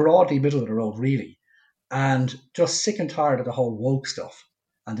kind of broadly middle of the road, really, and just sick and tired of the whole woke stuff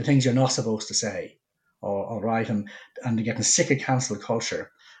and the things you're not supposed to say, all right, and they're getting sick of cancel culture.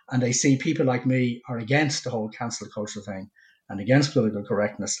 And they see people like me are against the whole cancel culture thing and against political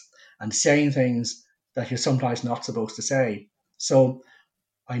correctness and saying things that you're sometimes not supposed to say. So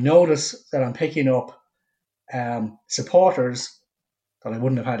I notice that I'm picking up supporters that I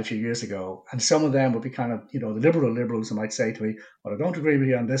wouldn't have had a few years ago. And some of them would be kind of, the liberals who might say to me, well, I don't agree with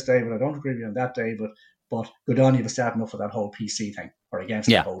you on this day, but I don't agree with you on that day, but good on you for starting up for that whole PC thing or against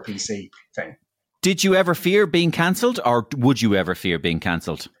the whole PC thing. Did you ever fear being cancelled, or would you ever fear being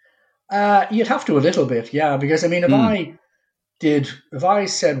cancelled? You'd have to a little bit, yeah, because I mean, if I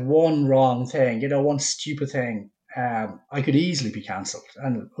said one wrong thing, one stupid thing, I could easily be cancelled,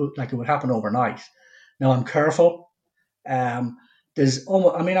 and like it would happen overnight. Now I'm careful. Um, there's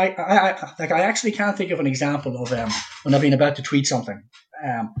almost, I mean, I actually can't think of an example of when I've been about to tweet something.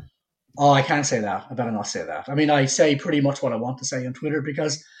 Um, oh, I can't say that. I better not say that. I mean, I say pretty much what I want to say on Twitter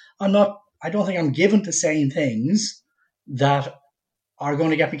because I don't think I'm given to saying things that are going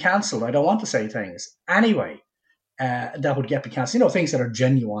to get me cancelled. I don't want to say things anyway that would get me cancelled. Things that are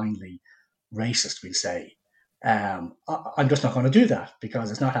genuinely racist, we'll say. I'm just not going to do that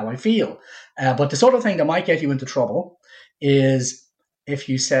because it's not how I feel. But the sort of thing that might get you into trouble is if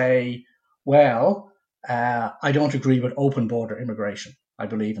you say, well, I don't agree with open border immigration. I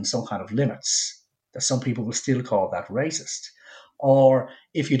believe in some kind of limits. That some people will still call that racist. Or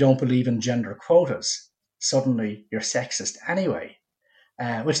if you don't believe in gender quotas, suddenly you're sexist anyway,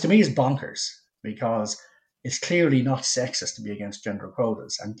 which to me is bonkers because it's clearly not sexist to be against gender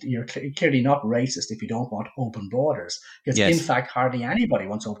quotas, and you're clearly not racist if you don't want open borders, because in fact hardly anybody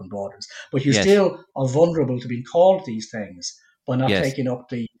wants open borders, but you still are vulnerable to being called these things by not taking up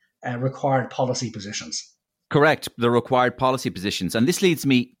the required policy positions. Correct, the required policy positions. And this leads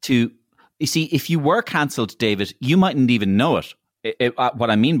me to, you see, if you were cancelled, David, you mightn't even know it. What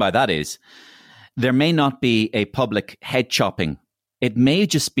I mean by that is there may not be a public head chopping. It may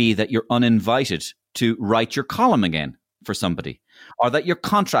just be that you're uninvited to write your column again for somebody, or that your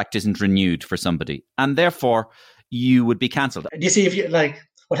contract isn't renewed for somebody, and therefore you would be cancelled. You see, if you like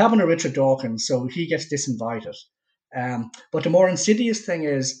what happened to Richard Dawkins, so he gets disinvited. But the more insidious thing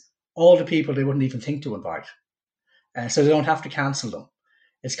is all the people they wouldn't even think to invite. So they don't have to cancel them.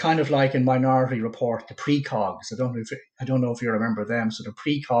 It's kind of like in Minority Report, the precogs. I don't know if you remember them. So the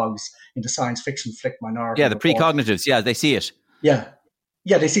precogs in the science fiction flick Minority Report. Yeah, the precognitives. Yeah, they see it.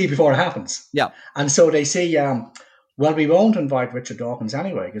 Yeah, they see it before it happens. Yeah. And so they see, well, we won't invite Richard Dawkins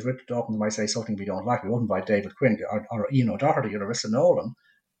anyway, because Richard Dawkins might say something we don't like. We won't invite David Quinn or Ian O'Doherty or Arissa Nolan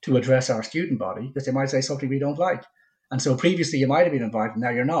to address our student body, because they might say something we don't like. And so previously you might have been invited, now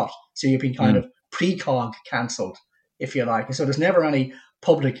you're not. So you've been kind of precog cancelled, if you like. And so there's never any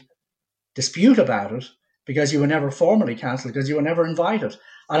public dispute about it because you were never formally cancelled because you were never invited.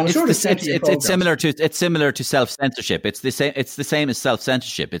 And I'm sure it's similar to self-censorship. It's the same as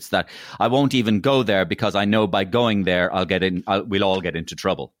self-censorship. It's that I won't even go there because I know by going there we'll all get into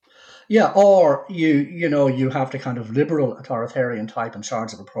trouble. Yeah, or you have the kind of liberal authoritarian type in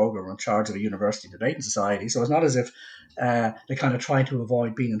charge of a program, in charge of a university debating society. So it's not as if they're kind of trying to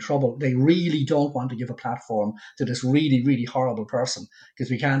avoid being in trouble. They really don't want to give a platform to this really, really horrible person because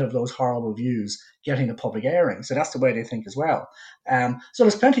we can't have those horrible views getting a public airing. So that's the way they think as well. So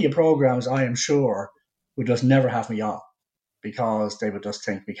there's plenty of programs, I am sure, would just never have me on because they would just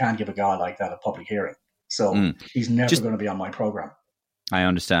think we can't give a guy like that a public hearing. So he's never going to be on my program. I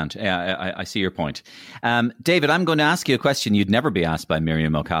understand. Yeah, I see your point. David, I'm going to ask you a question you'd never be asked by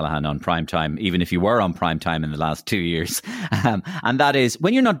Miriam O'Callaghan on primetime, even if you were on primetime in the last 2 years. And that is,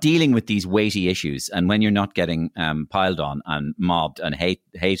 when you're not dealing with these weighty issues and when you're not getting piled on and mobbed and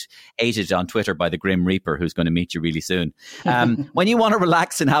hated on Twitter by the Grim Reaper who's going to meet you really soon, when you want to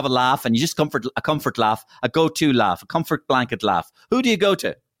relax and have a laugh and you just a comfort laugh, a go-to laugh, a comfort blanket laugh, who do you go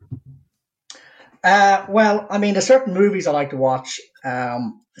to? Well, I mean, there's certain movies I like to watch.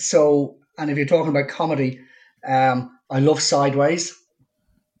 And if you're talking about comedy, I love Sideways.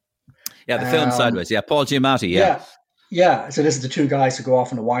 Yeah, the film Sideways. Yeah, Paul Giamatti. Yeah. So this is the two guys who go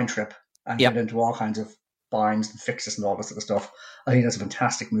off on a wine trip and get into all kinds of binds and fixes and all this sort of stuff. I think that's a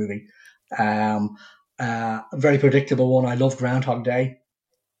fantastic movie. A very predictable one. I love Groundhog Day.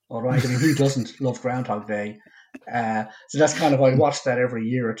 All right. I mean, who doesn't love Groundhog Day? So that's kind of, I watch that every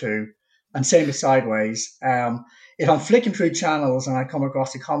year or two. And same with Sideways. If I'm flicking through channels and I come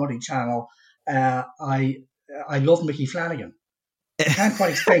across a comedy channel, I love Mickey Flanagan. I can't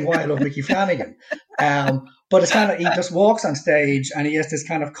quite explain why I love Mickey Flanagan. But it's kind of, he just walks on stage and he has this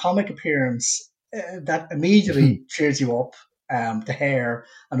kind of comic appearance that immediately cheers you up. The hair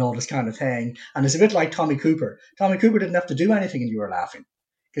and all this kind of thing. And it's a bit like Tommy Cooper. Tommy Cooper didn't have to do anything and you were laughing,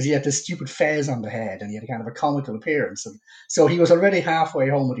 because he had this stupid fez on the head and he had a kind of a comical appearance. And so he was already halfway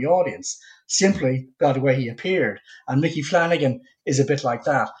home with the audience, simply by the way he appeared. And Mickey Flanagan is a bit like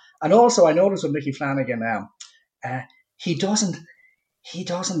that. And also I noticed with Mickey Flanagan, he doesn't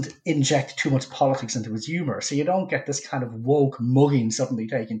inject too much politics into his humour. So you don't get this kind of woke mugging suddenly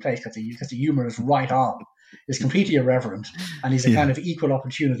taking place because the humour is right on. Is completely irreverent, and he's a kind of equal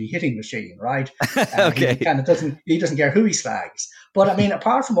opportunity hitting machine, right? Okay. He doesn't care who he slags. But I mean,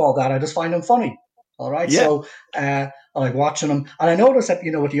 apart from all that, I just find him funny. All right. Yeah. So I like watching him. And I noticed that,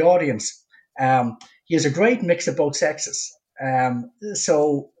 with the audience, he has a great mix of both sexes.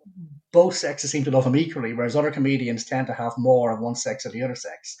 So both sexes seem to love him equally, whereas other comedians tend to have more of one sex or the other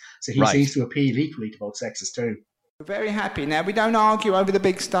sex. So he seems to appeal equally to both sexes too. We're very happy now. We don't argue over the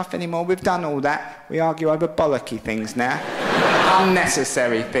big stuff anymore. We've done all that. We argue over bollocky things now.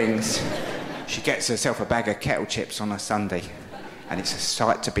 Unnecessary things. She gets herself a bag of kettle chips on a Sunday, and it's a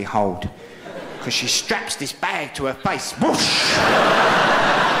sight to behold, because she straps this bag to her face. Whoosh!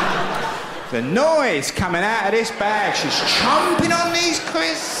 The noise coming out of this bag. She's chomping on these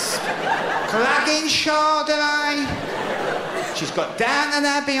crisps, clugging Chardonnay. She's got Downton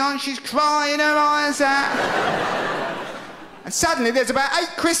Abbey on. She's crying her eyes out. And suddenly there's about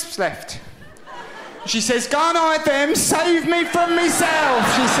 8 crisps left. She says, "Go and hide them, save me from myself."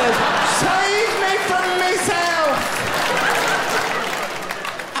 She says, "Save me from myself."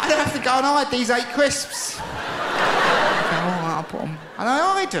 I don't have to go and hide these 8 crisps. I go, "All right, I'll put them." And I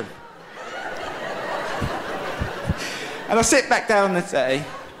hide them. And I sit back down on the settee.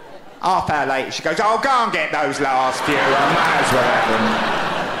 Half hour later, she goes, "Oh, go and get those last few. I might as well have them."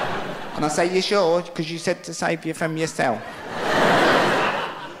 And I say, "You sure? Because you said to save you from yourself."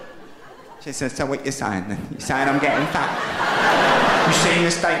 She says, "So what you saying then? You saying I'm getting fat? You seen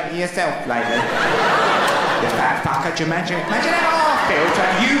the state of yourself lately? You fat fucker, do you imagine how I feel to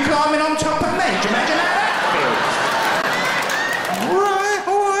have you climbing on top of me? Do you imagine how that feels?"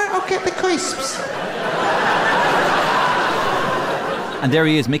 All right, I'll get the crisps. And there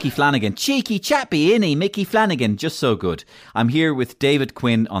he is, Mickey Flanagan. Cheeky, chappy, inney, Mickey Flanagan. Just so good. I'm here with David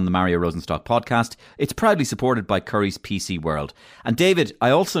Quinn on the Mario Rosenstock podcast. It's proudly supported by Curry's PC World. And David,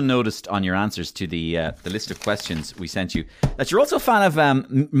 I also noticed on your answers to the list of questions we sent you that you're also a fan of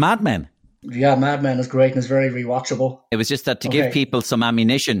Mad Men. Yeah, Mad Men is great and is very rewatchable. It was just that to give people some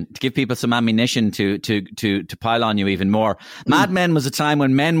ammunition, to pile on you even more. Mad Men was a time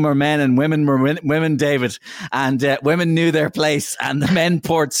when men were men and women were women, David, and women knew their place, and the men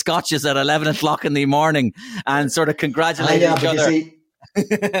poured scotches at 11 o'clock in the morning and sort of congratulated each other.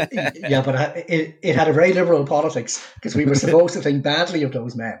 But it had a very liberal politics, because we were supposed to think badly of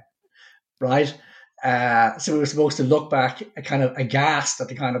those men, right? So we were supposed to look back kind of aghast at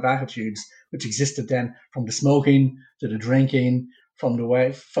the kind of attitudes which existed then, from the smoking to the drinking, from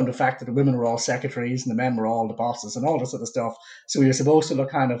the fact that the women were all secretaries and the men were all the bosses and all this sort of stuff. So we were supposed to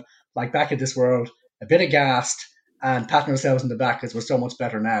look kind of like back at this world, a bit aghast, and patting ourselves in the back because we're so much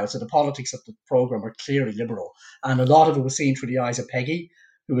better now. So the politics of the programme were clearly liberal. And a lot of it was seen through the eyes of Peggy,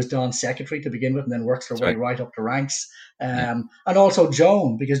 who was Don's secretary to begin with and then works her way right up the ranks. And also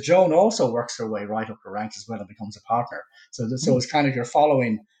Joan, because Joan also works her way right up the ranks as well and becomes a partner. So it's kind of, you're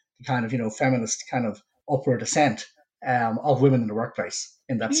following the kind of, feminist kind of upward ascent of women in the workplace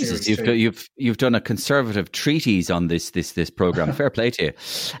in that series. You've done a conservative treatise on this programme. Fair play to you.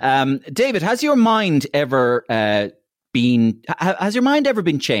 David, has your mind ever been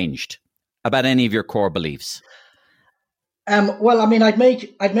changed about any of your core beliefs? Well, I mean, I'd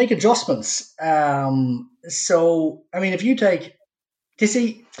make adjustments. So, I mean, if you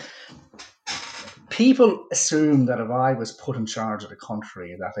see, people assume that if I was put in charge of the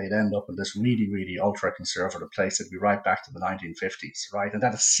country, that they'd end up in this really, really ultra-conservative place. It'd be right back to the 1950s, right? And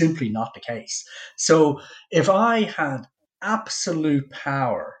that is simply not the case. So if I had absolute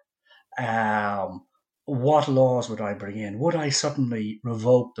power, what laws would I bring in? Would I suddenly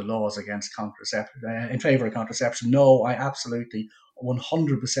revoke the laws against contraception, in favour of contraception? No, I absolutely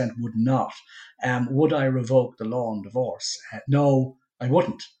 100% would not. Would I revoke the law on divorce? No, I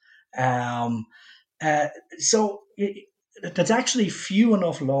wouldn't. So there's actually few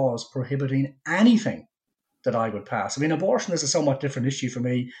enough laws prohibiting anything that I would pass. I mean, abortion is a somewhat different issue for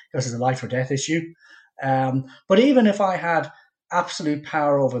me because it's a life or death issue. But even if I had absolute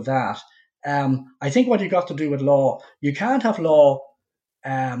power over that, I think what you got to do with law, you can't have law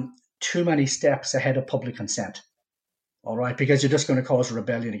too many steps ahead of public consent, all right, because you're just going to cause a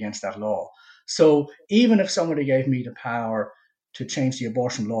rebellion against that law. So even if somebody gave me the power to change the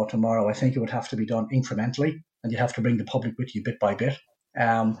abortion law tomorrow, I think it would have to be done incrementally, and you'd have to bring the public with you bit by bit.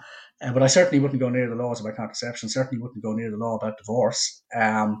 But I certainly wouldn't go near the laws about contraception, certainly wouldn't go near the law about divorce,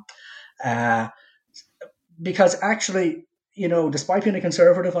 because actually, despite being a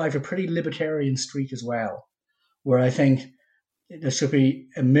conservative, I have a pretty libertarian streak as well, where I think there should be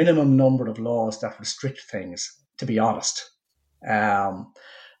a minimum number of laws that restrict things, to be honest.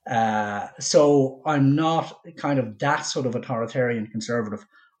 So I'm not kind of that sort of authoritarian conservative,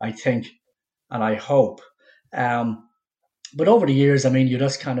 I think, and I hope. But over the years, I mean, you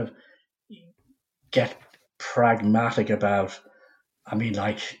just kind of get pragmatic about, I mean,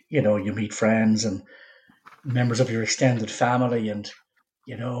 like, you meet friends and members of your extended family, and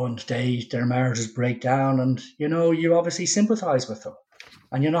and their marriages break down, and you obviously sympathise with them,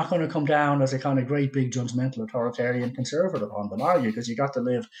 and you're not going to come down as a kind of great big judgmental authoritarian conservative on them, are you? Because you got to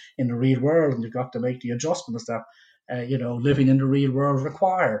live in the real world, and you've got to make the adjustments that living in the real world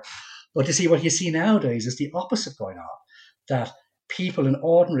require. But you see, what you see nowadays is the opposite going on, that people in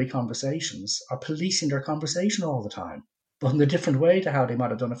ordinary conversations are policing their conversation all the time, but in a different way to how they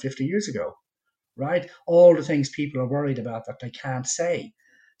might have done it 50 years ago, right? All the things people are worried about that they can't say.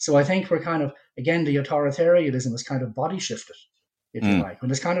 So I think we're kind of, again, the authoritarianism is kind of body shifted, if you like.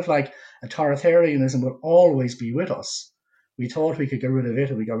 When it's kind of like authoritarianism will always be with us. We thought we could get rid of it,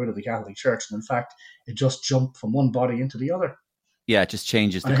 and we got rid of the Catholic Church. And in fact, it just jumped from one body into the other. Yeah, it just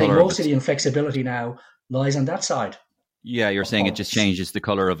changes the and colour. I think most of the inflexibility now lies on that side. Yeah, you're saying it just changes the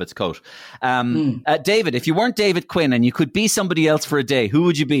colour of its coat. David, if you weren't David Quinn and you could be somebody else for a day, who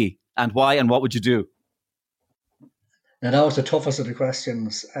would you be, and why, and what would you do? Now, that was the toughest of the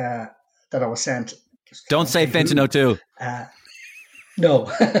questions that I was sent. Don't say Fintan O'Toole.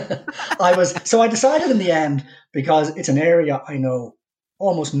 No. I decided in the end, because it's an area I know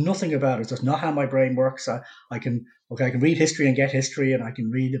almost nothing about. It's just not how my brain works. I can read history and get history, and I can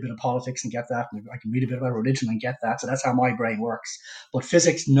read a bit of politics and get that, and I can read a bit about religion and get that. So that's how my brain works. But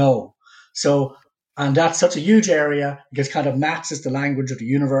physics, no. And that's such a huge area, because kind of maths is the language of the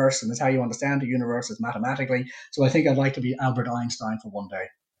universe, and it's how you understand the universe is mathematically. So I think I'd like to be Albert Einstein for one day.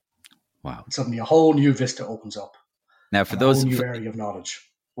 Wow. And suddenly a whole new vista opens up. Now, for those new area of knowledge.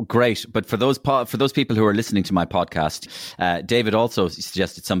 Great, but for those people who are listening to my podcast, David also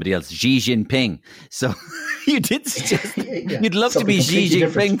suggested somebody else, Xi Jinping. So you did suggest you'd love to be Xi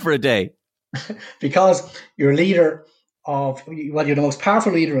Jinping for a day, because you're leader of you're the most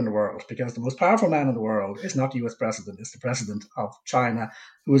powerful leader in the world. Because the most powerful man in the world is not the U.S. president; it's the president of China,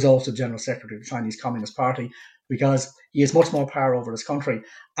 who is also general secretary of the Chinese Communist Party. Because he has much more power over his country,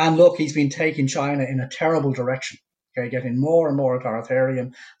 and look, he's been taking China in a terrible direction. Okay, getting more and more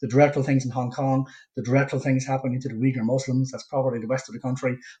authoritarian. The dreadful things in Hong Kong, the dreadful things happening to the Uyghur Muslims, that's probably the west of the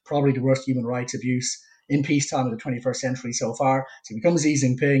country, probably the worst human rights abuse in peacetime of the 21st century so far. So he becomes Xi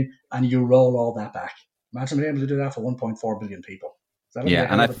Jinping, and you roll all that back. Imagine being able to do that for 1.4 billion people. Is that a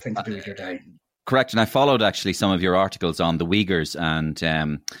hell of a thing to do with your day? Correct, and I followed actually some of your articles on the Uyghurs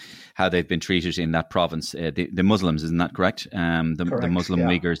and how they've been treated in that province, the Muslims, isn't that correct? Correct, the Muslim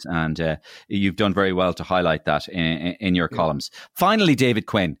Uyghurs, and you've done very well to highlight that in your columns. Finally, David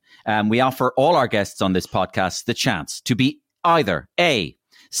Quinn, we offer all our guests on this podcast the chance to be either A,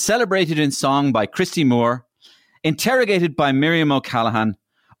 celebrated in song by Christy Moore, interrogated by Miriam O'Callaghan,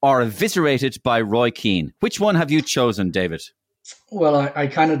 or eviscerated by Roy Keane. Which one have you chosen, David? Well, I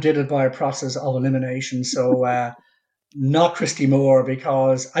kind of did it by a process of elimination, so not Christy Moore,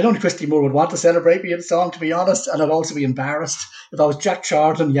 because I don't think Christy Moore would want to celebrate me in a song, to be honest, and I'd also be embarrassed. If I was Jack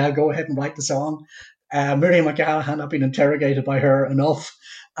Charlton, go ahead and write the song. Miriam O'Callaghan, I've been interrogated by her enough,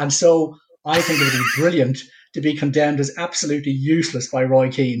 and so I think it would be brilliant to be condemned as absolutely useless by Roy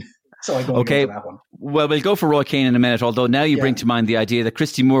Keane. So I go for that one. Well, we'll go for Roy Keane in a minute, although now you bring to mind the idea that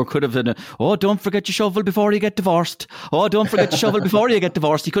Christy Moore could have done don't forget your shovel before you get divorced. Oh, don't forget your shovel before you get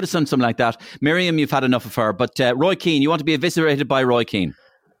divorced. He could have done something like that. Miriam, you've had enough of her. But Roy Keane, you want to be eviscerated by Roy Keane?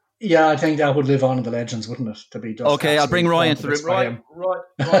 Yeah, I think that would live on in the legends, wouldn't it? To be just okay, I'll bring Roy into the room. Roy,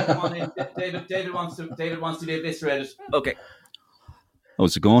 come on in. David wants to be eviscerated. Okay.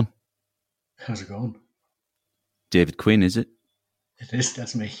 How's it going? How's it going? David Quinn, is it? It is,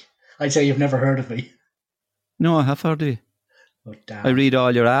 that's me. I'd say you've never heard of me. No, I have heard of you. Oh, damn. I read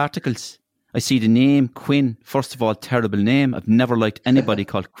all your articles. I see the name, Quinn. First of all, terrible name. I've never liked anybody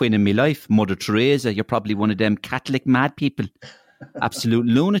called Quinn in my life. Mother Teresa, you're probably one of them Catholic mad people. Absolute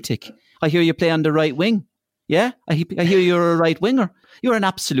lunatic. I hear you play on the right wing. Yeah? I hear you're a right winger. You're an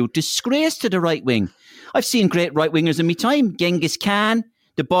absolute disgrace to the right wing. I've seen great right wingers in my time. Genghis Khan,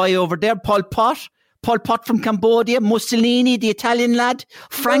 the boy over there, Pol Pot from Cambodia, Mussolini, the Italian lad,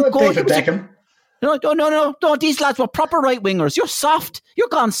 Franco. David Beckham. No, these lads were proper right wingers. You're soft. You're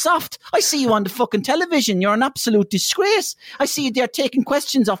gone soft. I see you on the fucking television. You're an absolute disgrace. I see you there taking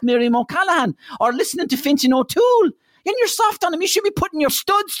questions off Miriam O'Callaghan or listening to Fintan O'Toole. And you're soft on him. You should be putting your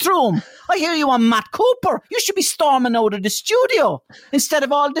studs through him. I hear you on Matt Cooper. You should be storming out of the studio instead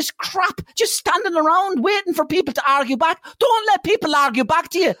of all this crap. Just standing around waiting for people to argue back. Don't let people argue back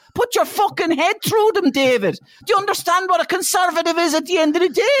to you. Put your fucking head through them, David. Do you understand what a conservative is at the end of the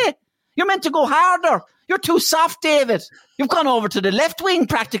day? You're meant to go harder. You're too soft, David. You've gone over to the left wing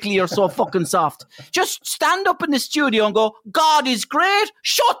practically. You're so fucking soft. Just stand up in the studio and go, God is great.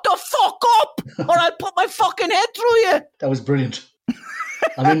 Shut the fuck up or I'll put my fucking head through you. That was brilliant.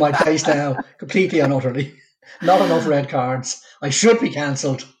 I'm in my place now, completely and utterly. Not enough red cards. I should be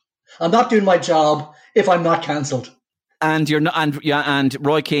cancelled. I'm not doing my job if I'm not cancelled. And you're not, and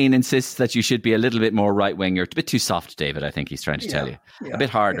Roy Keane insists that you should be a little bit more right wing. You're a bit too soft, David. I think he's trying to tell you a bit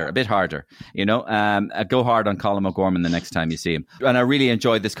harder. You know, go hard on Colin O'Gorman the next time you see him. And I really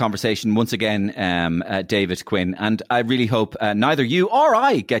enjoyed this conversation once again, David Quinn. And I really hope neither you or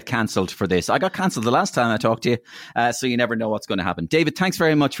I get cancelled for this. I got cancelled the last time I talked to you, so you never know what's going to happen. David, thanks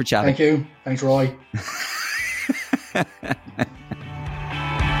very much for chatting. Thank you. Thanks, Roy.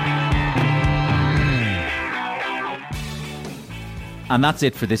 And that's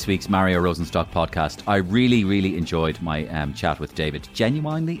it for this week's Mario Rosenstock podcast. I really, really enjoyed my chat with David.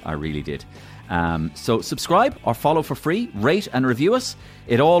 Genuinely, I really did. So subscribe or follow for free, rate and review us.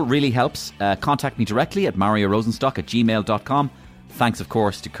 It all really helps. Contact me directly at mariorosenstock@gmail.com. Thanks, of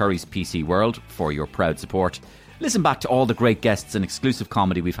course, to Curry's PC World for your proud support. Listen back to all the great guests and exclusive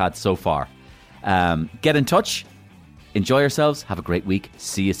comedy we've had so far. Get in touch. Enjoy yourselves. Have a great week.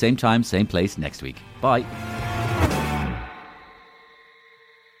 See you same time, same place next week. Bye.